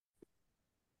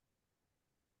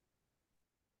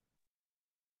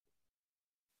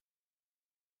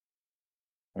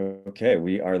Okay,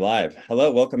 we are live. Hello,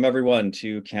 welcome everyone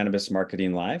to Cannabis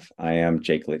Marketing Live. I am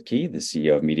Jake Litke, the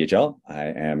CEO of MediaGel. I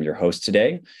am your host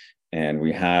today, and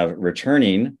we have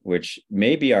returning, which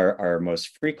may be our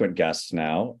most frequent guest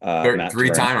now, Matt Three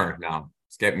Taverna. timer now.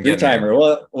 It's getting Three-timer.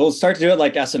 there. We'll start to do it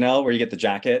like SNL, where you get the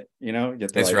jacket, you get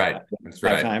the That's like right. That's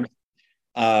five right.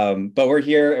 times. But we're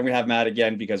here and we have Matt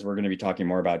again because we're going to be talking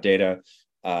more about data.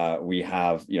 We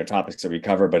have topics that we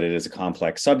cover, but it is a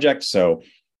complex subject, so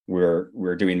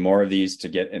we're doing more of these to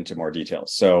get into more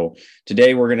details. So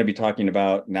today we're going to be talking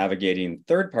about navigating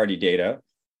third-party data,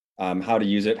 how to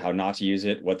use it, how not to use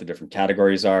it, what the different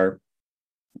categories are.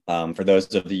 For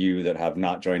those of you that have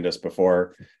not joined us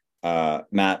before,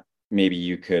 Matt, maybe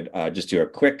you could just do a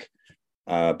quick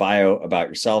bio about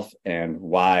yourself and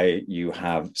why you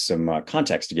have some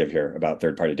context to give here about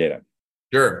third-party data.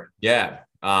 Sure. Yeah.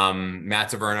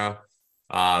 Matt Taverna,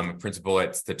 principal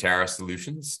at Statara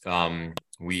Solutions.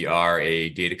 We are a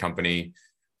data company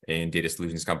and data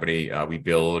solutions company. We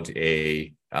build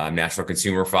a national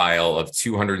consumer file of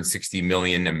 260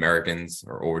 million Americans,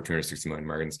 or over 260 million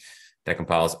Americans, that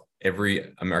compiles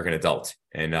every American adult.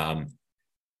 And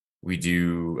we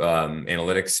do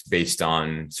analytics based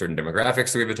on certain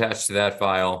demographics that we've attached to that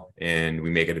file, and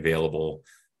we make it available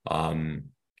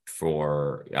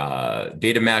for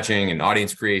data matching and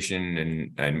audience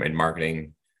creation and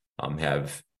marketing.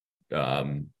 Have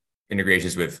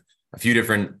integrations with a few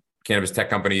different cannabis tech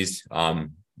companies,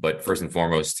 but first and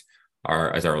foremost,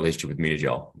 our relationship with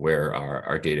MediaGel, where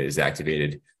our data is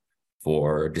activated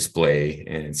for display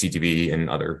and CTV and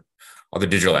other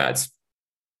digital ads.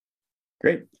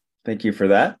 Great. Thank you for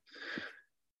that.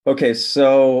 Okay,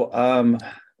 so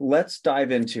let's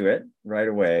dive into it right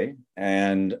away.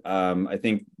 And I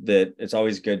think that it's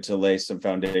always good to lay some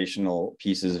foundational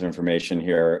pieces of information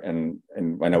here. And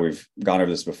I know we've gone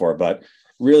over this before, but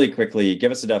really quickly,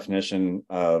 give us a definition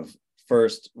of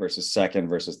first versus second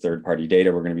versus third-party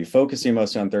data. We're going to be focusing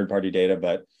mostly on third-party data,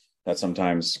 but that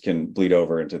sometimes can bleed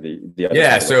over into the other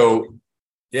Yeah. side. So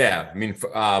yeah, I mean,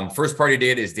 first-party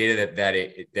data is data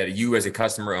that you as a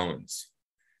customer owns.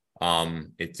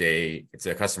 It's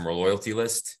a customer loyalty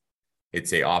list.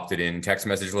 It's a opted-in text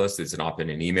message list. It's an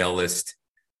opted-in email list.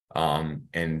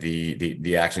 And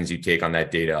the actions you take on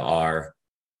that data are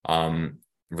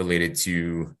related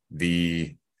to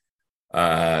the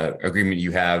agreement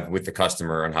you have with the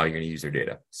customer on how you're going to use their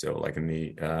data. So like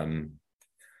when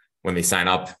they sign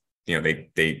up,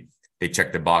 they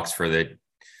check the box for the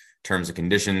terms and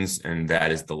conditions, and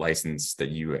that is the license that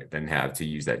you then have to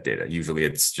use that data. Usually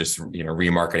it's just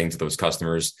remarketing to those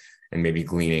customers and maybe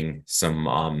gleaning some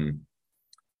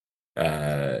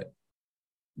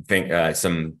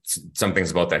some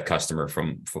things about that customer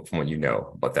from what you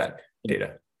know about that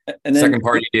data. And then second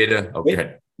party data. Oh, go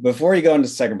ahead. Before you go into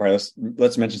second party,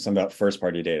 let's mention something about first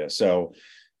party data. So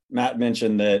Matt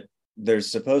mentioned that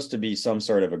there's supposed to be some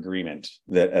sort of agreement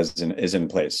that is in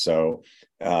place. So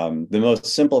the most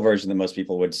simple version that most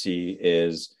people would see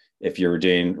is if you're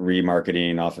doing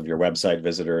remarketing off of your website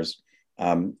visitors.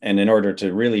 And in order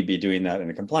to really be doing that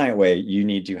in a compliant way, you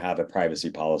need to have a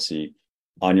privacy policy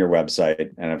on your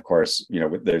website. And of course,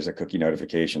 there's a cookie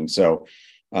notification. So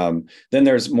then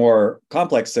there's more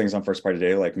complex things on first party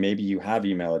data, like maybe you have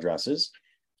email addresses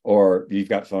or you've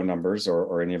got phone numbers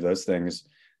or any of those things.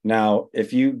 Now,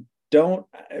 if you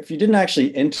didn't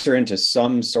actually enter into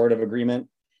some sort of agreement,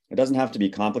 it doesn't have to be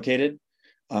complicated,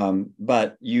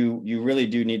 but you really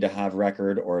do need to have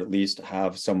record, or at least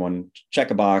have someone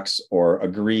check a box or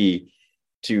agree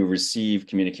to receive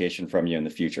communication from you in the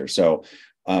future. So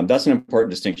that's an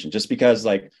important distinction. Just because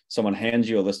like someone hands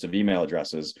you a list of email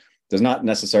addresses does not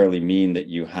necessarily mean that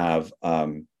you have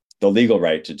the legal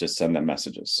right to just send them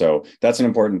messages. So that's an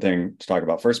important thing to talk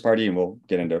about first party, and we'll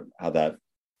get into how that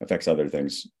affects other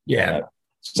things. Yeah.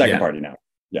 Second party now.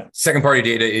 Yeah. Second party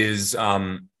data is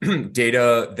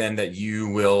data then that you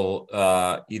will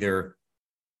either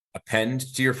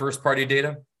append to your first party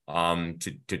data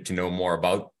to know more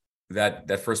about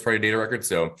that first party data record.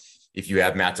 So if you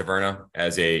have Matt Taverna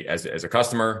as a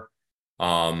customer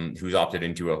who's opted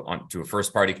into a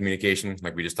first party communication,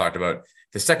 like we just talked about,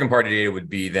 the second party data would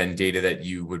be then data that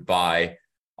you would buy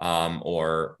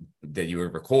or that you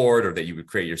would record or that you would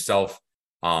create yourself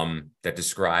that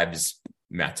describes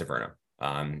Matt Taverna.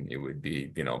 It would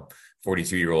be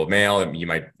 42-year-old male. You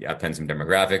might append some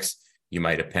demographics. You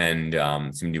might append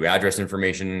some new address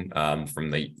information from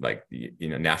the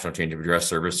National Change of Address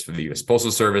Service for the U.S.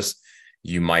 Postal Service.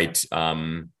 You might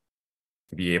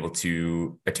be able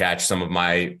to attach some of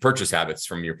my purchase habits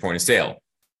from your point of sale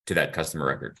to that customer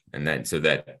record, and then so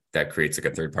that creates like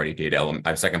a third party data element,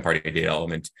 a second party data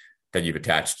element that you've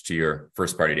attached to your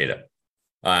first party data.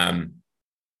 And,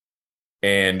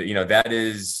 that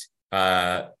is,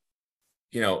 I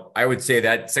would say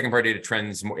that second party data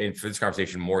trends more for this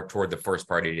conversation more toward the first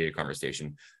party data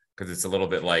conversation, because it's a little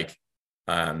bit like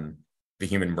the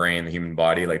human brain, the human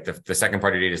body. Like the second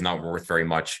party data is not worth very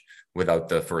much without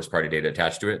the first party data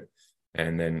attached to it,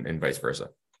 and vice versa.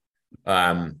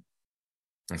 And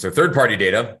so third party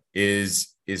data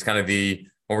is kind of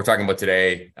what we're talking about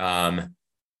today,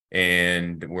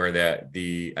 and where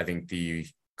I think the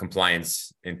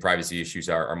compliance and privacy issues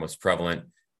are most prevalent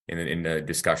in the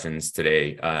discussions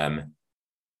today.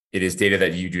 It is data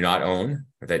that you do not own,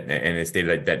 and it's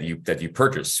data that you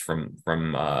purchase from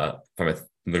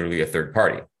literally a third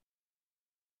party.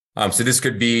 So this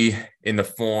could be in the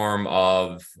form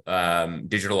of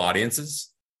digital audiences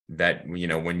that,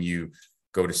 when you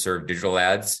go to serve digital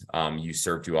ads, you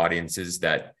serve to audiences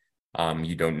that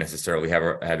you don't necessarily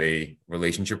have a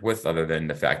relationship with, other than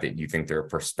the fact that you think they're a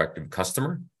prospective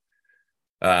customer.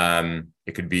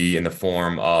 It could be in the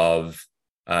form of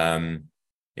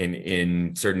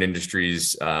in certain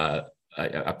industries, a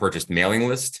purchased mailing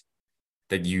list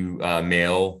that you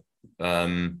mail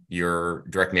your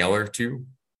direct mailer to.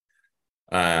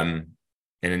 And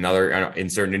in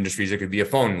certain industries, it could be a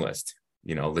phone list,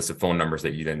 a list of phone numbers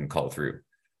that you then call through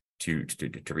to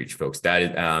reach folks. That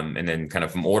is, and then kind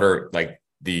of from order, like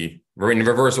in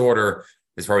reverse order,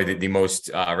 is probably the most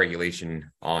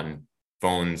regulation on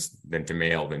phones than to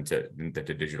mail than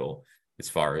to digital, as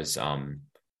far as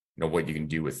what you can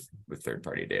do with third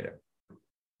party data.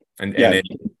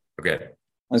 Okay.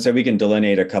 And so we can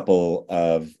delineate a couple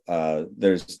of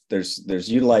there's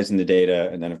utilizing the data,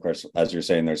 and then of course, as you're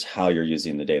saying, there's how you're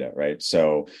using the data, right?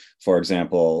 So, for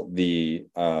example, the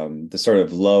sort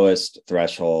of lowest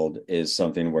threshold is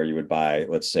something where you would buy,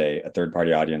 let's say, a third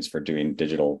party audience for doing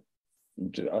digital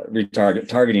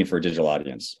targeting for a digital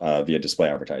audience via display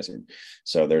advertising.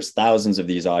 So there's thousands of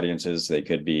these audiences. They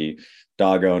could be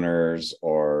dog owners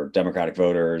or Democratic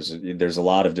voters. There's a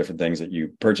lot of different things that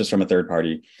you purchase from a third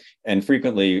party. And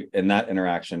frequently in that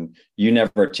interaction, you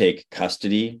never take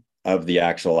custody of the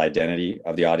actual identity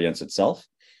of the audience itself.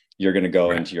 You're going to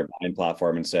go into your buying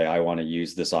platform and say, I want to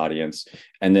use this audience.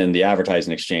 And then the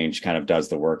advertising exchange kind of does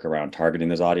the work around targeting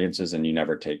those audiences, and you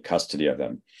never take custody of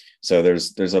them. So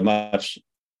there's much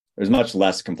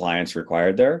less compliance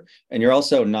required there. And you're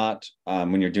also not,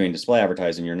 when you're doing display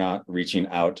advertising, you're not reaching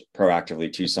out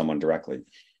proactively to someone directly.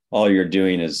 All you're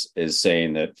doing is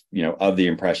saying that, of the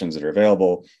impressions that are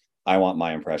available, I want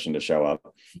my impression to show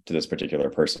up to this particular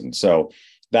person. So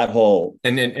that whole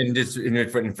and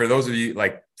for those of you,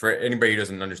 like, for anybody who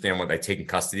doesn't understand what like taking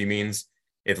custody means,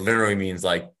 it literally means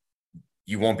like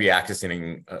you won't be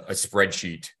accessing a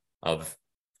spreadsheet of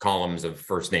columns of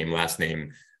first name, last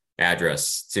name,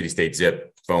 address, city, state,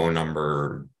 zip, phone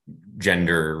number,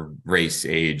 gender, race,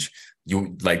 age.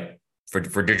 You like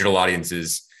for digital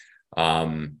audiences,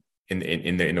 in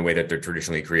the way that they're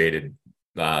traditionally created,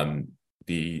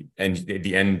 the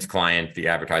end client, the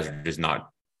advertiser, does not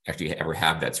actually ever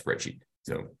have that spreadsheet.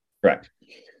 So correct.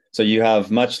 So you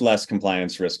have much less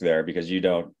compliance risk there, because you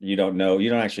don't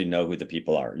actually know who the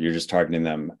people are. You're just targeting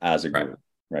them as a group,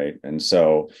 right? And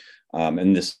so,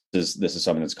 and this is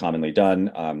something that's commonly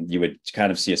done. You would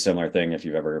kind of see a similar thing if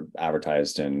you've ever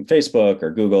advertised in Facebook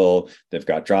or Google. They've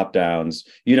got drop downs.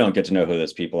 You don't get to know who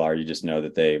those people are. You just know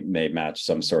that they may match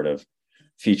some sort of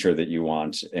feature that you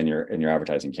want in your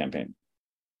advertising campaign.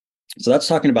 So that's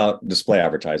talking about display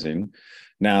advertising.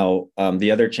 Now, the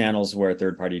other channels where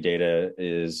third-party data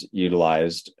is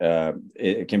utilized,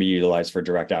 it can be utilized for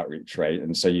direct outreach, right?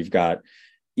 And so you've got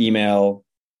email,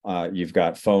 you've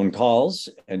got phone calls,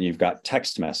 and you've got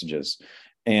text messages.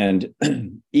 And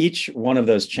each one of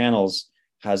those channels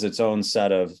has its own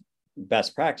set of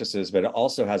best practices, but it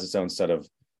also has its own set of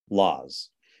laws.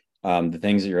 The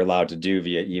things that you're allowed to do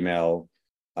via email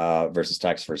versus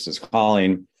text versus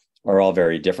calling are all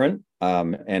very different.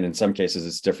 And in some cases,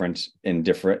 it's different in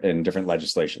different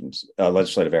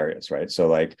legislative areas, right? So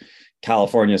like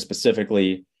California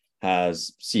specifically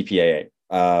has CPAA,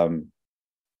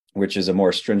 which is a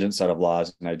more stringent set of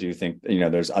laws. And I do think,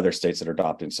 there's other states that are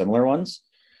adopting similar ones.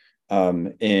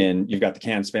 And you've got the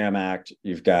Can Spam Act,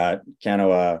 you've got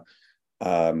CANOA,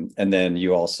 and then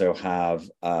you also have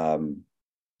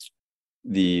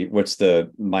what's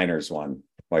the minors one?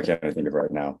 Why can't I think of it right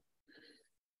now?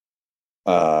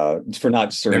 For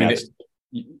not serving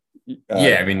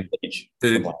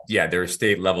there are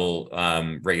state level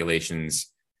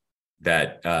regulations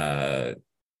that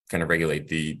kind of regulate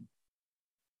the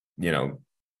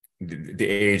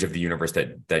age of the universe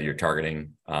that you're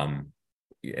targeting,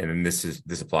 and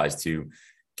this applies to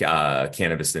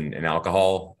cannabis and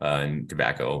alcohol and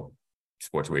tobacco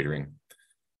sports wagering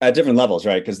at different levels,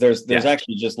 right? Because there's yeah.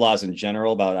 actually just laws in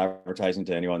general about advertising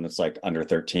to anyone that's like under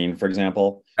 13, for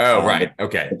example. Oh, right.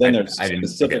 Okay. But then there's I didn't.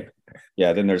 specific, Okay.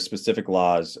 yeah, then there's specific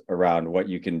laws around what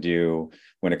you can do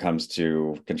when it comes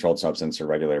to controlled substance or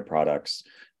regulated products.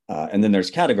 And then there's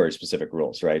category specific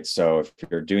rules, right? So if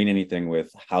you're doing anything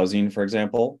with housing, for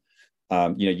example,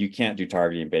 you can't do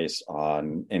targeting based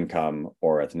on income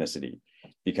or ethnicity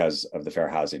because of the Fair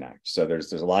Housing Act. So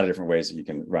there's a lot of different ways that you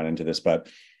can run into this, but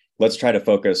let's try to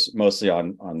focus mostly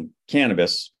on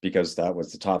cannabis because that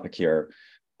was the topic here.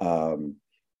 And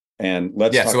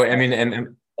let's So I mean,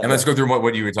 and let's go through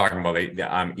what you were talking about,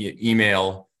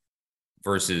 email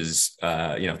versus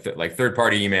like third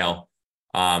party email.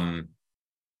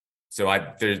 So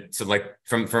like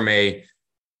from a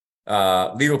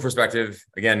legal perspective,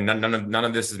 again, none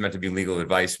of this is meant to be legal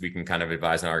advice. We can kind of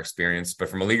advise on our experience, but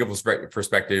from a legal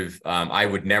perspective, I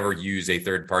would never use a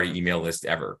third party email list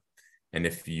ever. And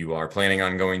if you are planning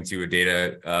on going to a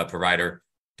data provider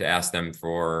to ask them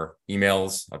for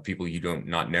emails of people you don't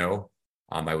not know,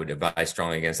 I would advise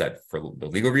strongly against that for the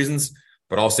legal reasons,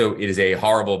 but also it is a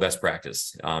horrible best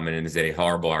practice, and it is a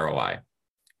horrible ROI.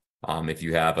 If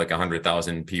you have like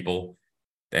 100,000 people,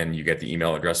 then you get the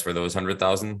email address for those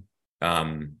 100,000.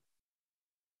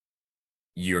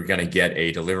 You're going to get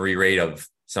a delivery rate of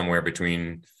somewhere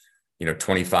between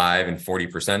 25 and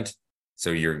 40%.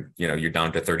 So you're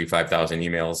down to 35,000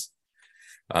 emails.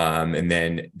 And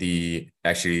then the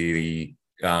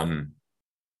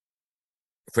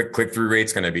click-through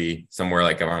rate's going to be somewhere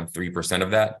like around 3%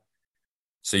 of that.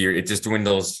 So it just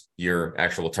dwindles your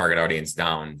actual target audience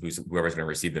down, whoever's going to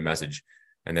receive the message.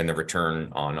 And then the return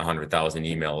on 100,000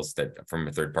 emails that from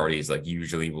a third party is like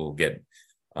usually will get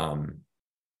it's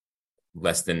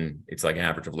like an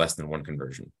average of less than one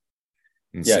conversion.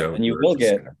 And you will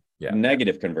get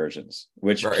negative conversions,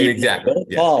 which exactly will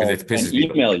call it pisses and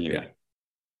email people. you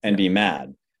and be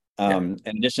mad. In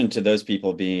addition to those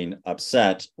people being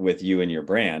upset with you and your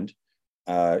brand,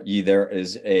 there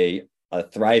is a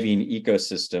thriving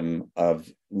ecosystem of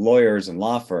lawyers and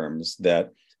law firms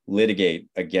that litigate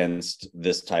against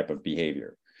this type of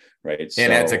behavior, right?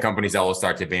 And ad tech companies that will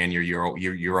start to ban your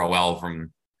URL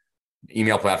from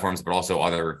email platforms, but also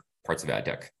other parts of ad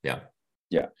tech. Yeah.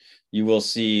 You will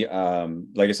see,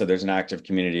 like I said, there's an active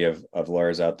community of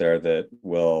lawyers out there that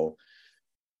will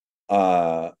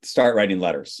start writing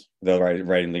letters. They'll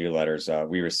writing legal letters.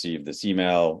 We received this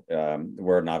email.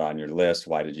 We're not on your list.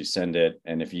 Why did you send it?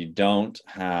 And if you don't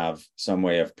have some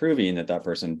way of proving that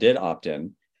person did opt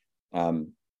in,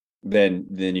 then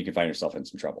you can find yourself in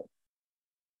some trouble.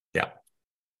 Yeah.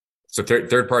 So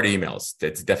third party emails,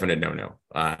 that's a definite no.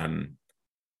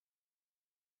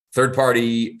 Third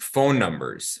party phone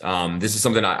numbers. This is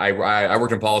something I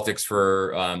worked in politics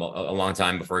for a long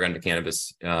time before I got into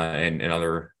cannabis and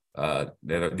other the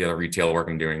other retail work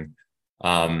I'm doing.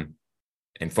 And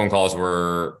phone calls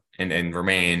were and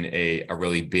remain a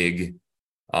really big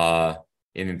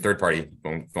in third party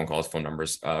phone calls, phone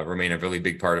numbers remain a really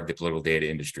big part of the political data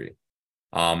industry.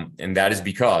 And that is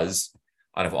because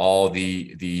out of all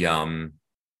the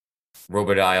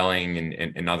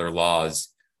robodialing and other laws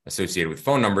associated with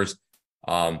phone numbers,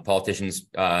 politicians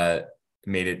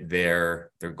made it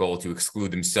their goal to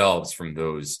exclude themselves from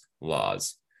those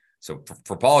laws. So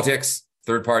for politics,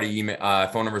 third-party email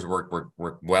phone numbers work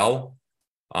well.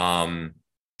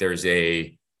 There's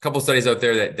a couple of studies out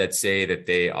there that say that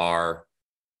they are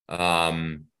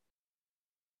that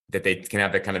they can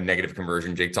have that kind of negative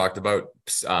conversion Jake talked about,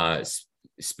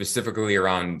 specifically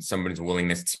around someone's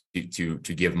willingness to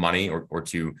give money or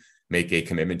to make a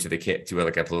commitment to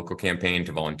like a political campaign,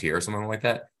 to volunteer or something like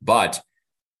that. But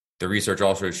the research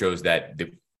also shows that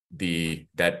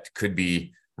that could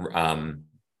be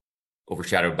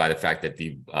overshadowed by the fact that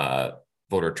the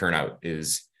voter turnout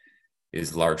is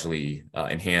largely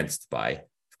enhanced by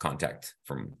contact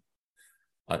from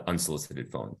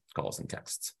unsolicited phone calls and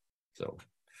texts. So,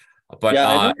 but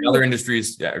other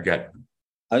industries, go ahead.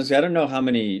 I don't know how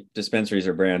many dispensaries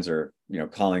or brands are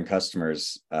calling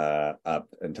customers up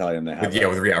and telling them they have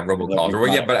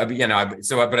robocalls. But I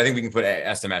think we can put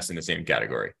SMS in the same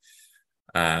category.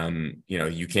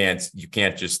 You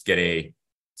can't just get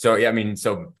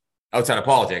so outside of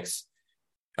politics,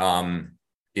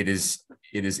 it is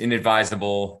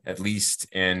inadvisable at least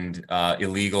and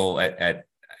illegal at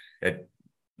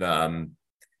the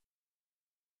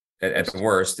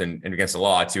worst and against the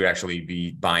law to actually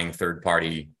be buying third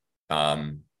party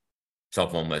cell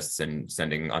phone lists and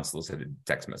sending unsolicited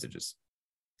text messages.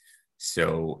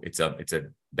 So it's a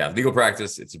bad legal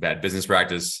practice. It's a bad business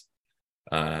practice.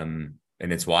 And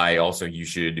it's why also you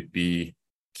should be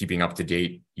keeping up to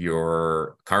date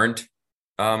your current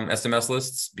SMS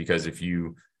lists, because if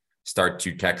you start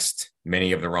to text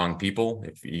many of the wrong people,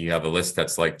 if you have a list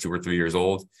that's like 2 or 3 years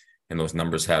old and those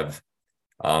numbers have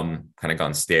kind of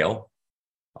gone stale,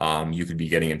 you could be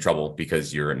getting in trouble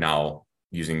because you're now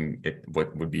using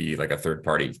what would be like a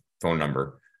third-party phone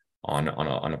number on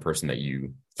a person that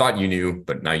you thought you knew,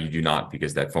 but now you do not,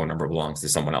 because that phone number belongs to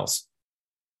someone else.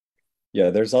 Yeah,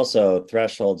 there's also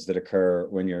thresholds that occur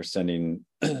when you're sending,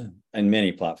 in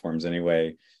many platforms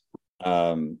anyway.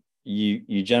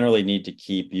 You generally need to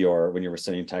keep when you're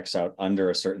sending text out under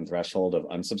a certain threshold of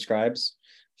unsubscribes.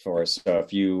 So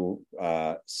if you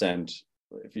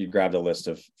grabbed a list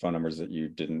of phone numbers that you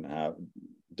didn't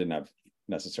have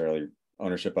necessarily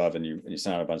ownership of, and you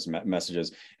sent out a bunch of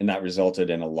messages, and that resulted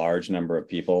in a large number of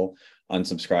people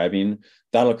unsubscribing,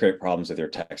 that'll create problems with your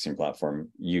texting platform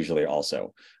usually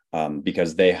also,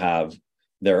 because they have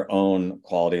their own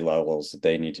quality levels that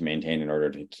they need to maintain in order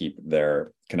to keep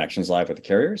their connections live with the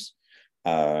carriers.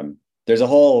 There's a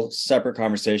whole separate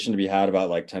conversation to be had about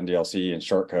like 10DLC and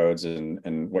short codes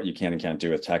and what you can and can't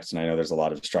do with text. And I know there's a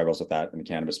lot of struggles with that in the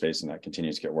cannabis space, and that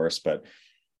continues to get worse, but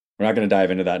we're not going to dive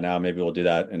into that now. Maybe we'll do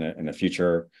that in a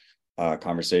future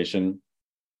conversation.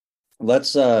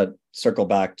 Let's circle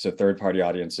back to third-party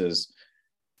audiences.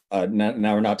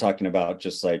 Now we're not talking about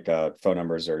just like phone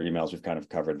numbers or emails. We've kind of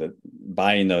covered that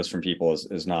buying those from people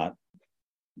is not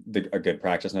a good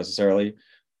practice necessarily.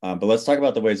 But let's talk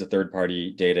about the ways that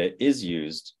third-party data is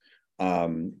used,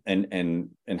 and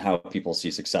how people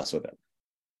see success with it.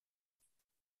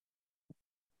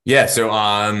 Yeah. So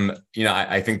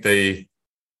I think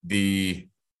the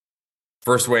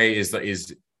first way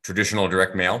is traditional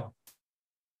direct mail,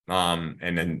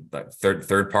 and then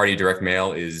third-party direct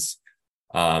mail is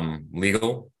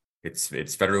legal. It's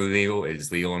federally legal. It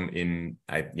is legal in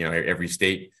every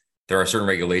state. There are certain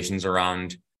regulations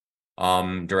around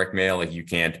direct mail, like you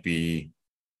can't be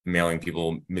mailing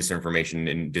people misinformation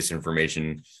and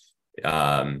disinformation.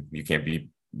 You can't be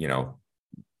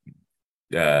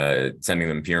sending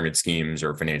them pyramid schemes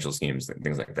or financial schemes,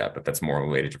 things like that. But that's more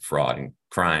related to fraud and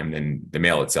crime than the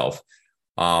mail itself.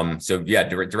 So yeah,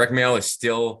 direct mail is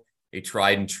still a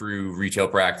tried and true retail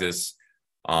practice.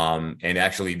 And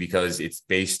actually, because it's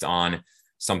based on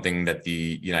something that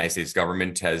the United States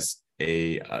government has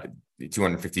a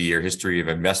 250-year history of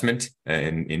investment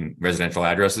in residential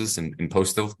addresses and in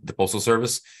the postal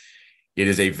service, it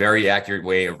is a very accurate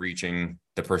way of reaching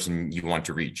the person you want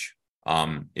to reach,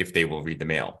 if they will read the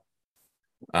mail.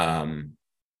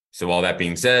 So all that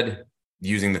being said,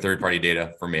 using the third-party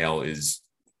data for mail is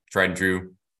tried and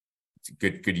true. It's a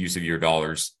good use of your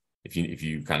dollars if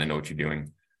you kind of know what you're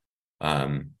doing.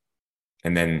 And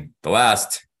then the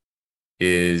last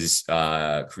is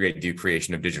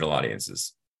creation of digital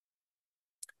audiences.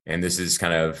 And this is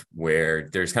kind of where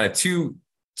there's kind of two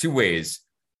ways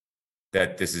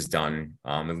that this is done,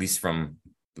 at least from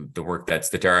the work that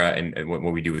Statara and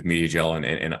what we do with MediaGel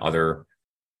and other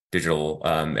digital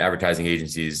advertising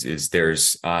agencies. Is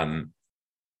there's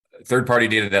third-party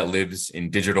data that lives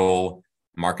in digital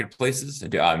marketplaces,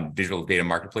 digital data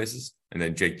marketplaces. And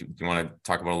then Jake, do you want to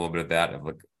talk about a little bit of that, of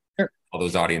like how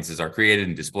those audiences are created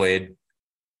and displayed?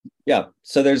 Yeah,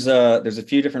 so there's a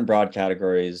few different broad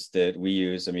categories that we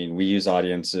use. I mean, we use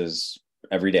audiences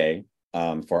every day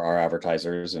for our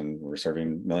advertisers, and we're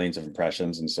serving millions of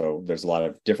impressions. And so there's a lot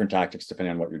of different tactics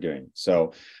depending on what you're doing.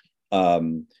 So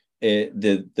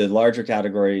the larger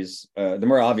categories, the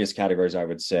more obvious categories, I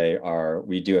would say, are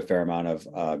we do a fair amount of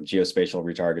geospatial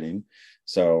retargeting.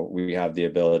 So we have the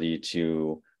ability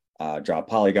to draw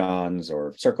polygons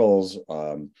or circles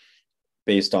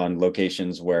based on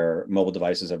locations where mobile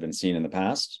devices have been seen in the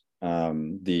past.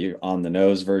 The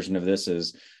on-the-nose version of this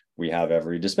is we have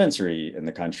every dispensary in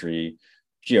the country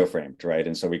geoframed, right?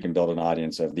 And so we can build an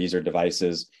audience of these are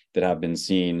devices that have been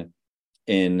seen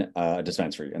in a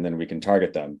dispensary, and then we can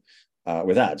target them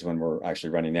with ads when we're actually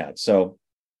running ads. So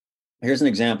here's an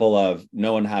example of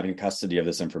no one having custody of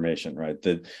this information, right?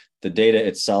 The data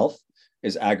itself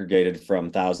is aggregated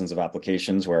from thousands of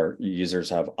applications where users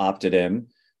have opted in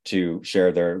to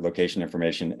share their location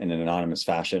information in an anonymous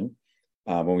fashion.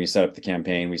 When we set up the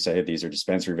campaign, we say, hey, these are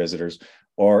dispensary visitors,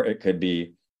 or it could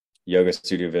be yoga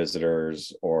studio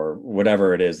visitors, or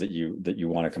whatever it is that you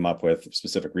want to come up with,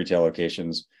 specific retail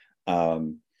locations.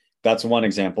 That's one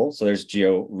example. So there's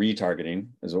geo retargeting,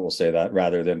 is what we'll say that,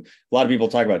 rather than, a lot of people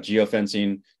talk about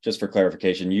geofencing. Just for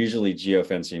clarification, usually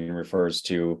geofencing refers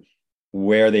to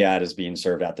where the ad is being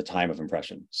served at the time of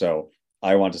impression. So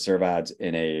I want to serve ads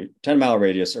in a 10-mile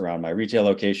radius around my retail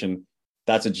location.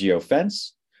 That's a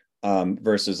geofence,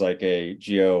 versus like a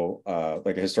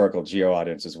historical geo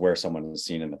audience is where someone was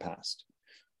seen in the past.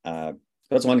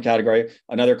 That's one category.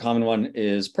 Another common one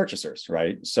is purchasers,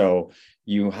 right? So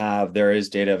there is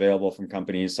data available from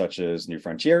companies such as New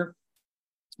Frontier,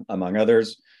 among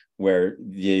others, where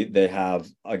they have,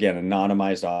 again,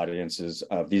 anonymized audiences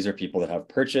of these are people that have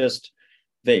purchased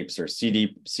vapes or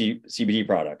CBD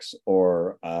products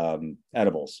or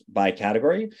edibles by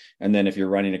category. And then if you're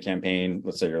running a campaign,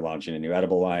 let's say you're launching a new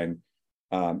edible line,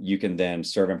 you can then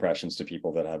serve impressions to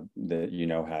people that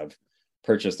have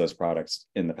purchased those products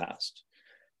in the past.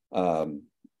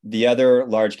 The other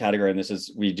large category, and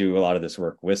we do a lot of this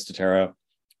work with Statara,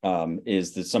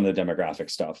 is some of the demographic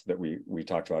stuff that we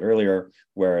talked about earlier,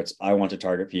 where it's I want to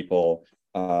target people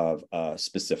of a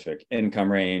specific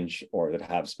income range or that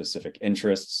have specific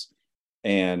interests.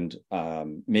 And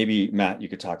maybe, Matt, you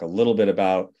could talk a little bit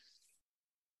about,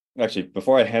 actually,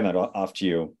 before I hand that off to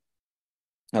you,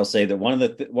 I'll say that one of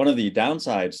the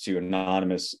downsides to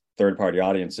anonymous third-party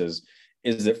audiences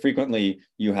is that frequently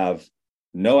you have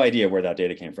no idea where that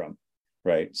data came from,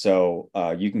 right? So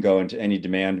you can go into any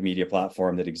demand media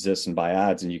platform that exists and buy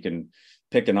ads, and you can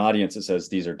pick an audience that says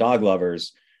these are dog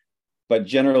lovers, but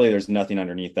generally there's nothing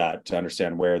underneath that to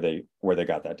understand where they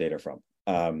got that data from.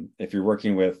 If you're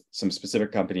working with some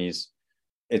specific companies,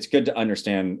 it's good to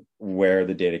understand where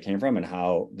the data came from and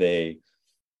how they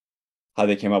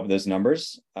came up with those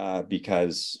numbers,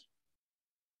 because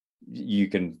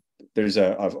there's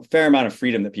a fair amount of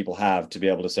freedom that people have to be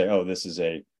able to say, oh, this is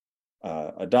a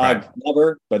dog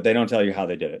lover, but they don't tell you how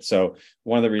they did it. So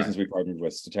one of the reasons we partnered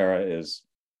with Statara is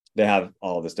they have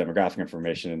all this demographic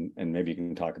information, and maybe you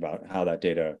can talk about how that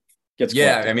data gets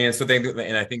collected. I mean,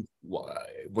 and I think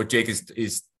what Jake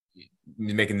is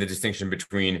making the distinction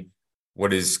between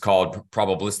what is called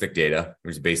probabilistic data,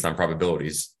 which is based on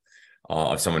probabilities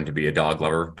of someone to be a dog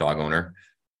lover, dog owner,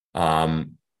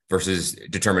 versus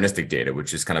deterministic data,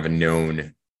 which is kind of a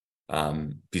known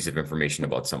piece of information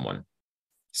about someone.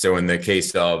 So in the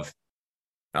case of,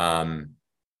 a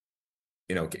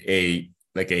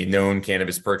known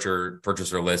cannabis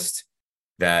purchaser list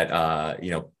that,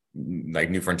 like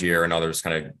New Frontier and others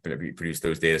kind of produce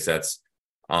those data sets,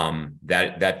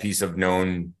 that piece of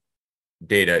known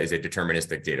data is a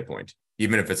deterministic data point,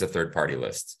 even if it's a third-party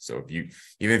list. So even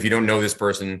if you don't know this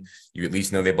person, you at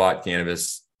least know they bought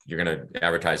cannabis, you're going to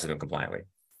advertise to them compliantly.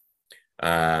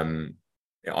 On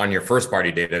your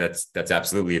first-party data, that's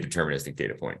absolutely a deterministic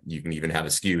data point. You can even have a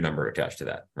SKU number attached to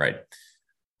that, right?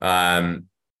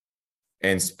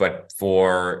 But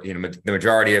for the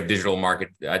majority of digital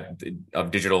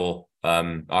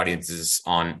audiences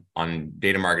on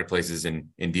data marketplaces and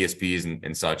in DSPs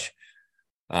and such,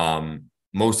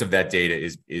 most of that data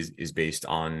is based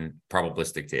on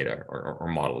probabilistic data or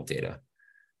modeled data.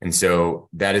 And so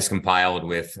that is compiled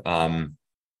with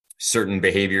certain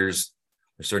behaviors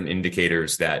or certain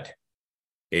indicators that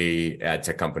a ad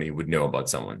tech company would know about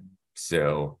someone.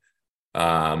 So,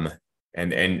 and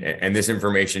this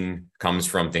information comes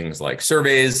from things like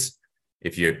surveys.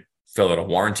 If you fill out a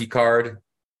warranty card,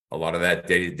 a lot of that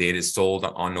data is sold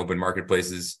on open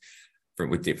marketplaces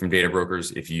from data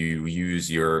brokers. If you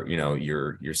use your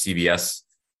CVS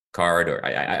card, or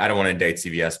I don't want to indict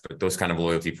CVS, but those kind of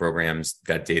loyalty programs,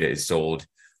 that data is sold,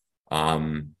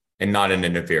 and not in a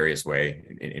nefarious way,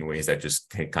 in ways that just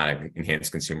kind of enhance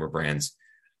consumer brands.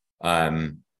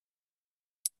 That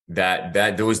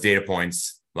those data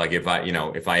points, like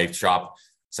if I shop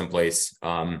someplace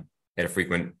at a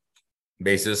frequent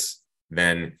basis,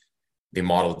 then the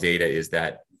model data is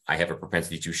that I have a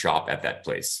propensity to shop at that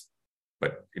place,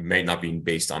 but it may not be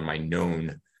based on my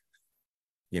known,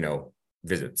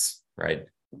 visits, right?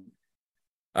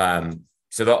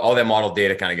 So all that model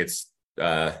data kind of gets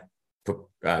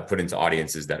put into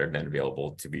audiences that are then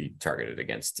available to be targeted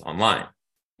against online.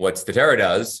 What Statara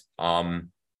does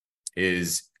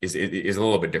is a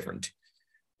little bit different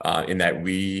in that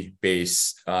we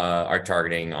base our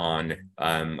targeting on,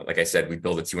 like I said, we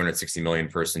build a 260 million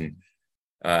person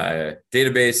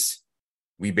database.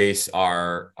 We base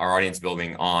our audience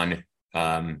building on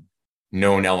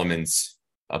known elements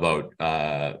about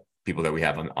people that we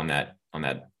have on that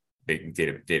big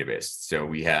database. So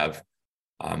we have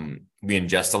we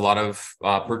ingest a lot of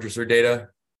purchaser data.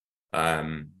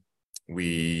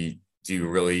 We do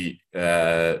really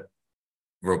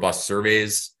robust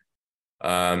surveys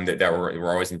that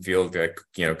we're always in field,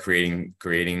 creating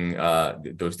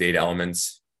those data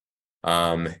elements.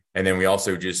 And then we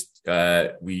also just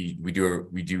we do a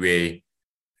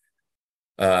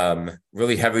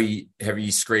really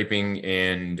heavy scraping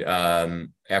and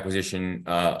acquisition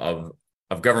of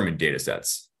government data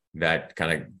sets that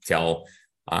kind of tell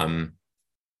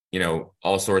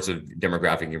all sorts of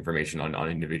demographic information on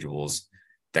individuals.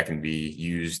 that can be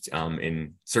used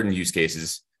in certain use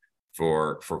cases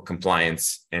for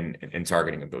compliance and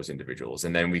targeting of those individuals.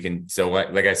 And then we can, so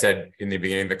like I said in the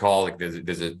beginning of the call, like there's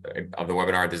a of the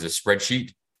webinar, there's a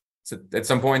spreadsheet. So at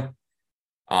some point,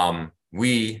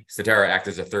 we, Statara, act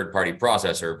as a third-party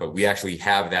processor, but we actually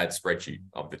have that spreadsheet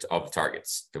of the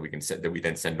targets that we can set, that we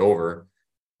then send over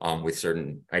with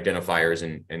certain identifiers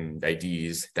and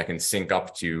IDs that can sync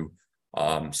up to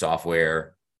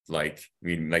software like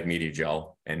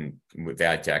MediaGel and with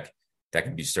ad tech that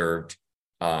can be served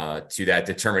to that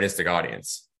deterministic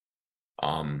audience.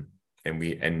 And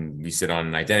we sit on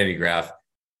an identity graph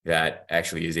that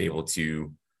actually is able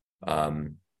to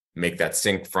make that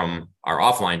sync from our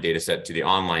offline data set to the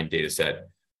online data set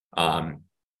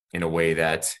in a way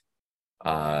that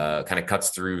kind of cuts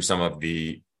through some of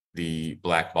the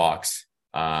black box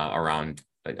around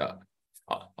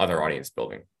other audience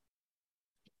building.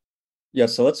 Yeah,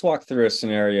 so let's walk through a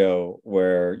scenario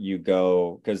where you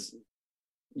go, because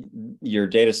your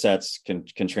data sets can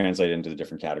translate into the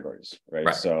different categories,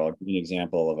 right? So I'll give you an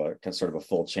example of a sort of a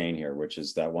full chain here, which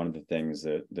is that one of the things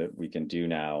that we can do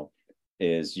now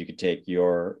is you could take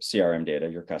your CRM data,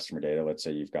 your customer data. Let's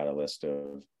say you've got a list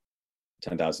of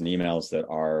 10,000 emails that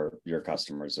are your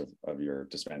customers of your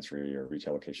dispensary or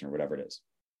retail location or whatever it is.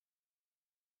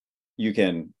 You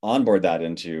can onboard that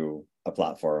into a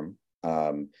platform,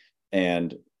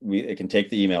 and it can take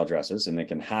the email addresses and they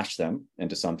can hash them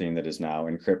into something that is now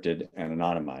encrypted and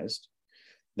anonymized.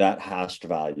 That hashed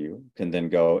value can then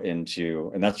go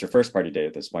into, and that's your first party data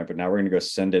at this point, but now we're going to go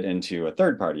send it into a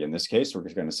third party. In this case, we're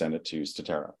going to send it to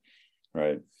Statara,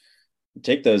 right?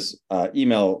 Take those hashed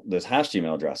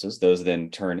email addresses, those then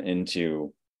turn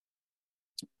into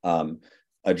an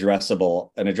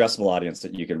addressable audience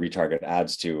that you can retarget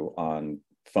ads to on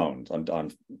phones,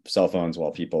 on cell phones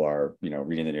while people are,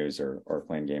 reading the news or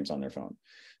playing games on their phone.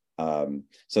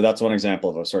 So that's one example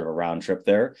of a sort of a round trip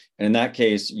there. And in that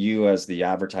case, you as the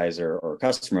advertiser or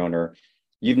customer owner,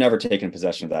 you've never taken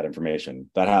possession of that information.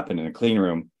 That happened in a clean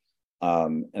room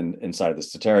and inside of the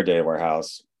Statara data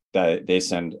warehouse, that they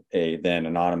send a then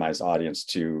anonymized audience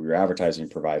to your advertising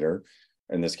provider,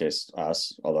 in this case,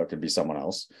 us, although it could be someone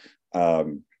else.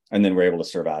 And then we're able to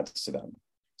serve ads to them.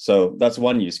 So that's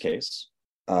one use case.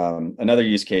 Another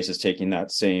use case is taking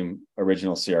that same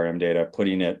original CRM data,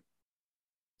 putting it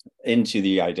into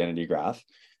the identity graph,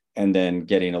 and then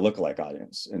getting a lookalike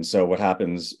audience. And so what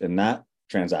happens in that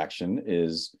transaction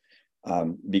is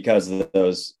because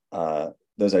those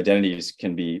identities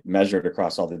can be measured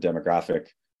across all the demographic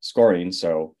scoring.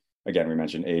 So again, we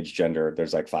mentioned age, gender,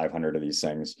 there's like 500 of these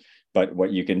things. But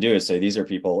what you can do is say, these are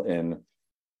people in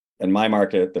my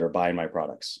market that are buying my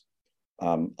products.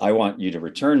 I want you to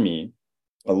return me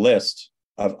a list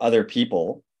of other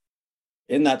people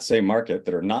in that same market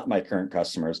that are not my current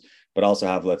customers, but also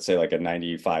have, let's say, like a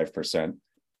 95%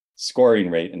 scoring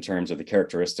rate in terms of the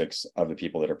characteristics of the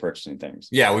people that are purchasing things.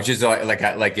 Yeah, which is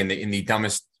like in the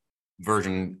dumbest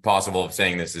version possible of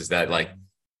saying this is that, like,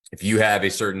 if you have a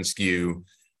certain SKU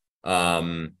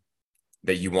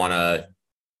that you want to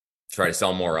try to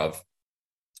sell more of,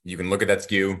 you can look at that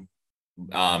SKU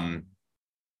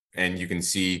and you can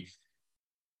see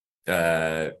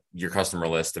your customer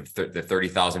list of the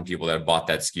 30,000 people that have bought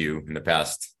that SKU in the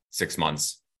past 6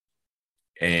 months.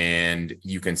 And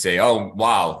you can say, oh,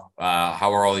 wow,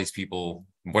 how are all these people,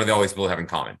 what do all these people have in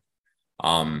common?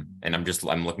 And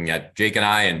I'm looking at Jake and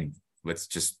I, and let's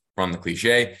just run the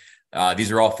cliche.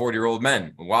 These are all 40-year-old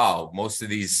men. Wow, most of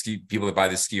these people that buy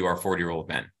this SKU are 40-year-old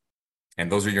men.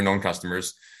 And those are your known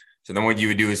customers. So then what you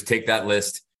would do is take that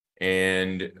list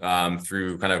and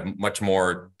through kind of much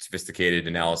more sophisticated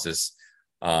analysis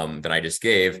than I just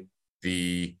gave,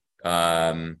 the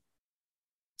ad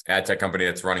tech company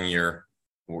that's running your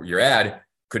ad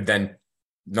could then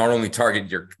not only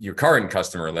target your current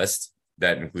customer list,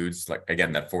 that includes, like,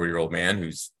 again, that 40-year-old man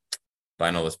who's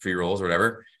buying all those pre-rolls or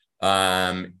whatever.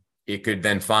 It could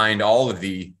then find all of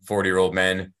the 40-year-old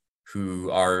men who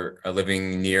are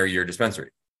living near your dispensary,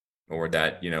 or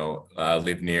that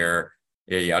live near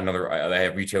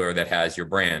a retailer that has your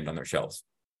brand on their shelves.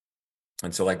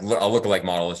 And so, like, a lookalike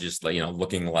model is just, like,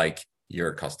 looking like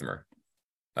your customer.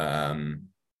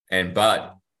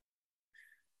 But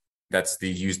that's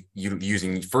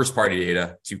using first party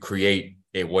data to create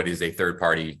what is a third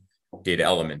party data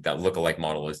element. That lookalike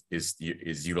model is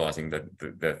utilizing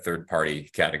the third party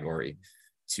category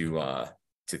to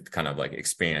kind of like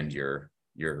expand your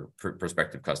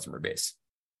prospective customer base.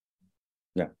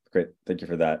 Yeah, great. Thank you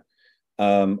for that.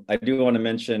 I do want to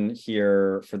mention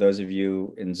here, for those of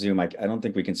you in Zoom, I don't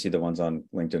think we can see the ones on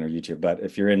LinkedIn or YouTube, but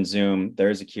if you're in Zoom, there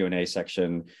is a Q&A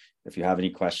section If you have any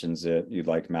questions that you'd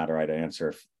like Matt or I to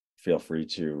answer, feel free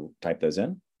to type those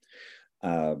in.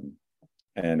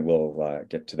 And we'll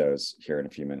get to those here in a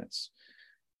few minutes.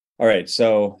 All right,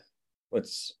 so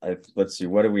let's see.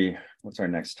 What's our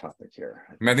next topic here?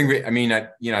 I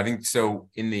think so.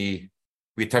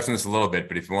 We touched on this a little bit,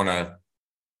 but if you want to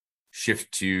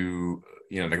shift to,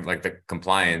 the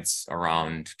compliance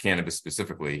around cannabis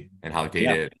specifically and how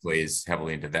data plays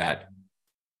heavily into that.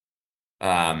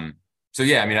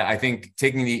 I think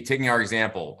taking our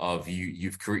example of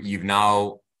you've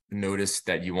now noticed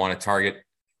that you want to target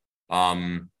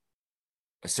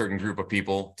a certain group of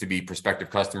people to be prospective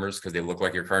customers because they look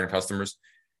like your current customers.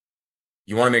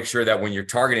 You want to make sure that when you're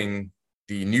targeting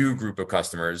the new group of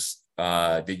customers,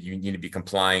 that you need to be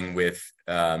complying with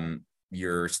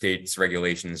your state's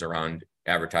regulations around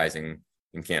advertising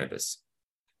in cannabis,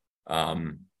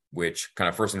 which kind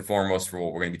of first and foremost for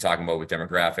what we're going to be talking about with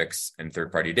demographics and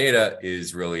third-party data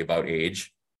is really about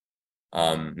age,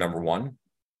 number one.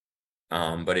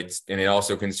 But it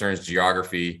also concerns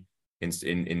geography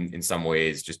in some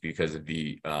ways, just because of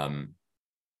the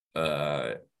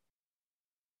way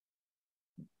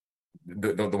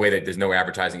that there's no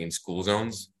advertising in school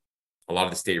zones. A lot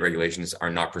of the state regulations are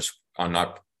not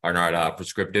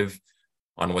prescriptive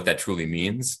on what that truly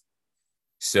means.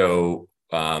 So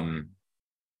I'll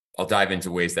dive into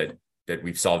ways that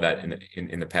we've solved that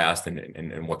in the past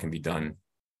and what can be done.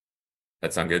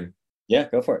 That sound good? Yeah,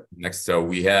 go for it. Next, so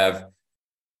we have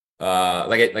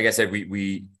like I said,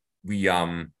 we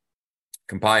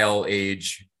compile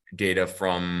age data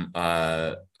from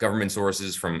government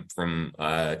sources, from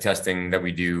testing that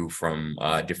we do, from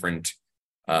different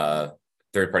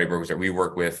third-party brokers that we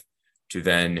work with, to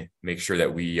then make sure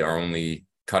that we are only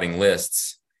cutting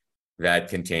lists that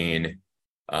contain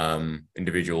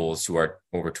individuals who are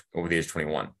over the age of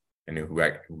 21 and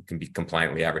who can be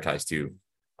compliantly advertised to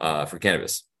for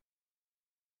cannabis.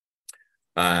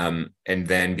 And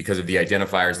then because of the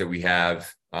identifiers that we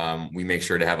have, we make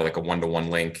sure to have like a one-to-one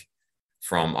link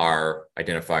from our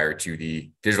identifier to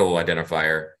the digital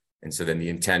identifier. And so then the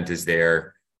intent is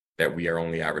there that we are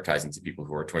only advertising to people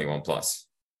who are 21 plus.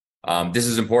 This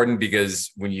is important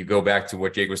because when you go back to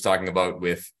what Jake was talking about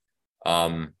with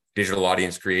digital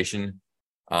audience creation,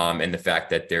 and the fact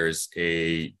that there's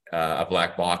a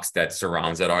black box that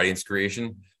surrounds that audience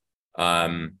creation,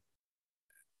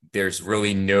 there's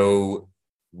really no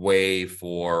way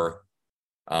for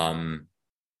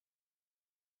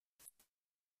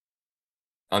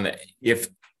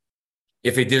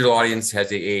if a digital audience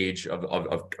has an age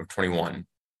of 21,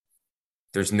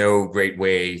 there's no great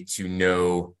way to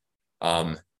know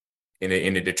in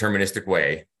a deterministic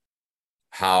way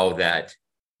how that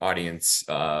audience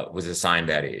was assigned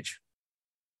that age.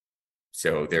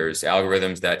 So there's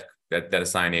algorithms that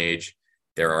assign age.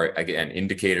 There are, again,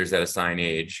 indicators that assign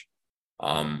age,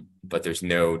 but there's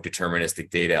no deterministic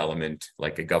data element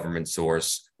like a government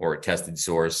source or a tested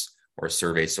source or a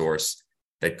survey source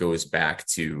that goes back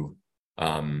to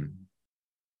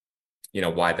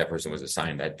why that person was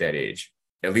assigned that age.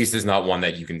 At least there's not one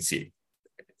that you can see,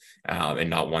 and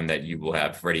not one that you will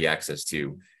have ready access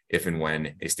to if and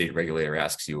when a state regulator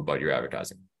asks you about your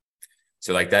advertising.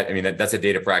 So like that, that's a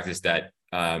data practice that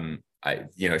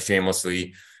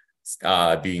shamelessly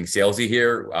being salesy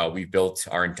here, we built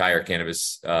our entire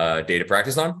cannabis data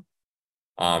practice on.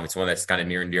 It's one that's kind of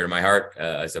near and dear to my heart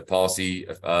as a policy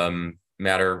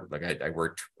matter. Like I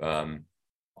worked on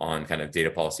kind of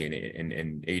data policy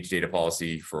and age data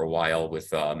policy for a while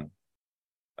with in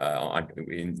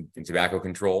tobacco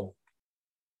control.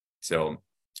 So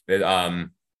were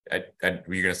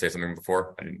you going to say something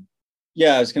before? I didn't.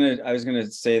 Yeah, I was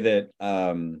gonna say that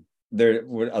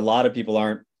a lot of people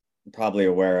aren't probably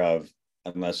aware of,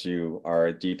 unless you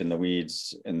are deep in the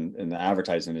weeds in the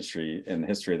advertising industry, in the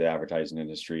history of the advertising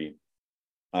industry.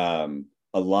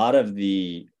 A lot of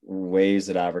the ways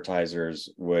that advertisers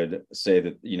would say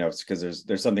that, it's because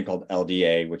there's something called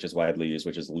LDA, which is widely used,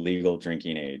 which is legal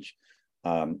drinking age.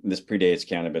 This predates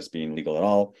cannabis being legal at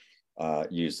all,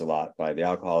 used a lot by the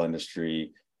alcohol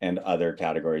industry and other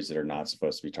categories that are not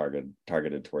supposed to be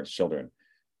targeted towards children.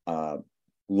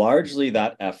 Largely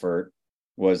that effort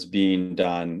was being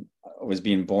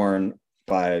borne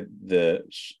by the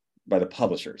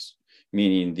publishers,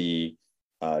 meaning the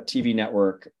TV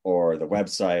network or the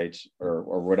website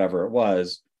or whatever it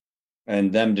was,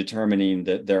 and them determining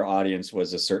that their audience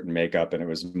was a certain makeup and it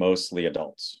was mostly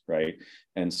adults, right?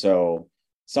 And so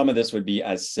some of this would be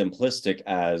as simplistic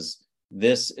as,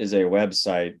 this is a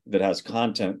website that has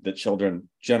content that children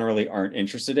generally aren't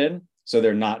interested in, so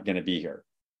they're not going to be here,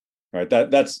 right?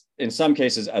 That's in some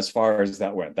cases as far as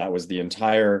that went. That was the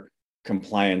entire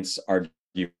compliance argument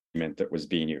that was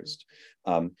being used.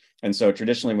 And so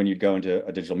traditionally, when you'd go into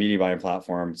a digital media buying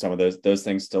platform, some of those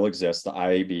things still exist. The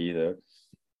IAB, the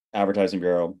Advertising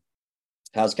Bureau,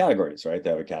 has categories, right? They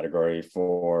have a category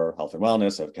for health and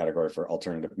wellness, they have a category for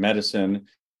alternative medicine,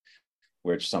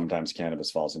 which sometimes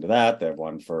cannabis falls into that. They have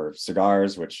one for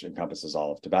cigars, which encompasses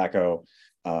all of tobacco.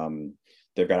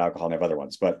 They've got alcohol and they have other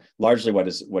ones. But largely what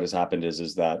has happened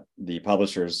is that the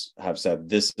publishers have said,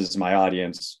 this is my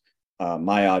audience.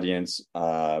 My audience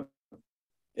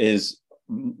is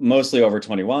mostly over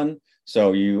 21.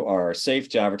 So you are safe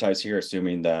to advertise here,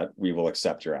 assuming that we will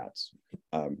accept your ads.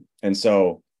 And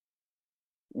so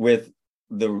with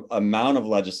the amount of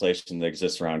legislation that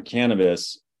exists around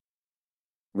cannabis,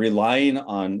 relying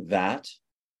on that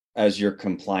as your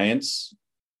compliance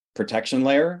protection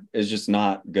layer is just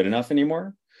not good enough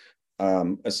anymore,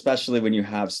 especially when you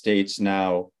have states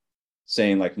now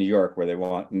saying, like New York, where they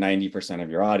want 90% of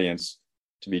your audience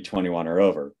to be 21 or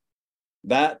over.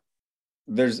 That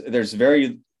there's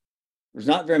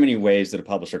not very many ways that a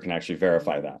publisher can actually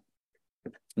verify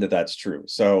that's true.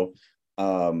 So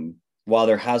while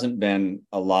there hasn't been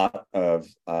a lot of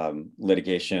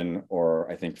litigation or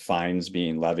I think fines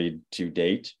being levied to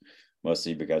date,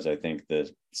 mostly because I think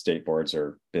the state boards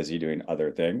are busy doing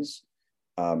other things,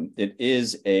 it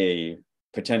is a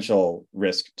potential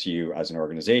risk to you as an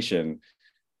organization.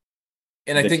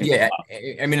 And I think,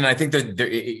 I mean, and I think that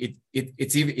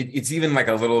it's even like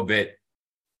a little bit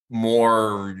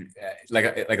more, like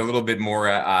a little bit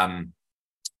more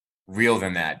real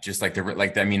than that. Just like the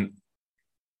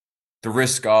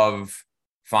risk of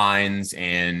fines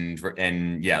and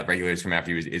regulators come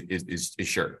after you is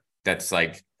sure. That's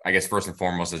like, I guess, first and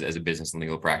foremost as a business and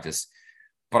legal practice.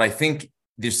 But I think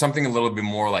there's something a little bit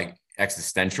more like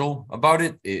existential about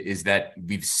it, is that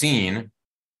we've seen,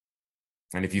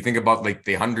 and if you think about like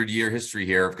the 100-year history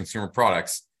here of consumer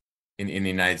products in the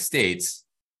United States,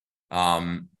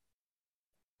 there's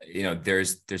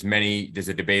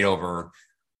a debate over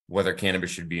whether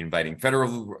cannabis should be inviting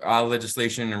federal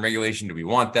legislation and regulation. Do we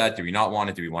want that? Do we not want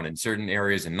it? Do we want it in certain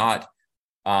areas and not?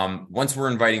 Once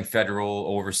we're inviting federal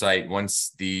oversight,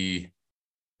 once the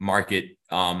market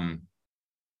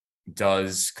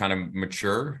does kind of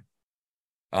mature,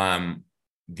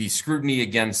 the scrutiny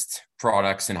against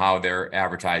products and how they're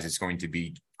advertised is going to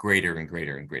be greater and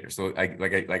greater and greater. So like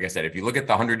I said, if you look at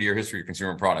the 100-year history of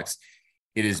consumer products,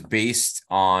 it is based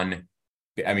in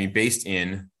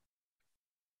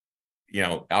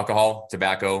alcohol,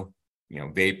 tobacco,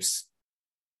 vapes,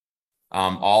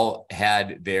 all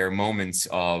had their moments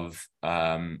of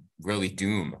really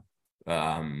doom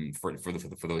for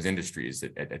those industries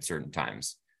at certain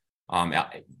times.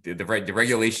 The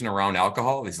regulation around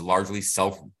alcohol is largely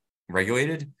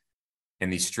self-regulated,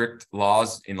 and these strict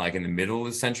laws in the middle of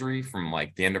the century, from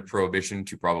like the end of Prohibition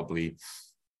to probably,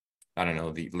 I don't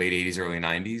know, the late 80s, early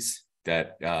 90s,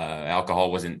 that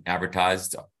alcohol wasn't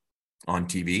advertised on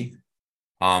TV.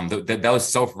 That was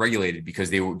self-regulated because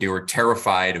they were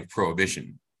terrified of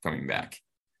Prohibition coming back.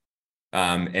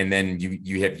 And then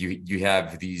you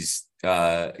have these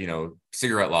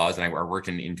cigarette laws, and I worked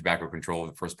in tobacco control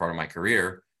the first part of my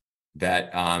career,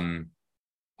 that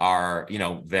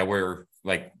that were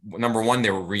like, number one,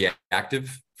 they were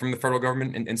reactive from the federal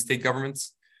government and state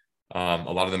governments. A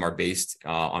lot of them are based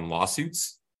on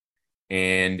lawsuits,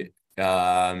 and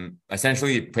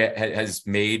essentially has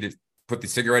put the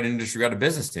cigarette industry out of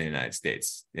business in the United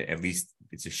States. At least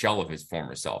it's a shell of his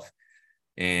former self.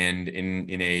 And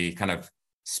in a kind of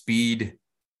speed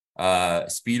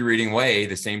reading way,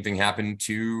 the same thing happened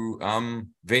to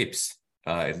vapes.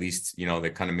 At least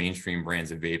the kind of mainstream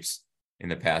brands of vapes in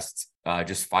the past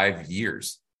just 5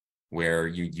 years, where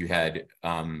you had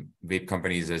vape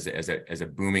companies as a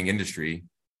booming industry.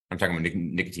 I'm talking about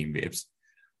nicotine vapes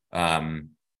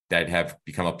that have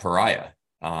become a pariah,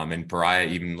 and pariah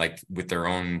even like with their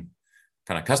own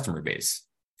kind of customer base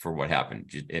for what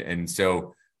happened. And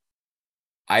so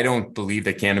I don't believe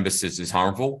that cannabis is as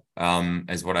harmful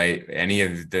as any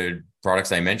of the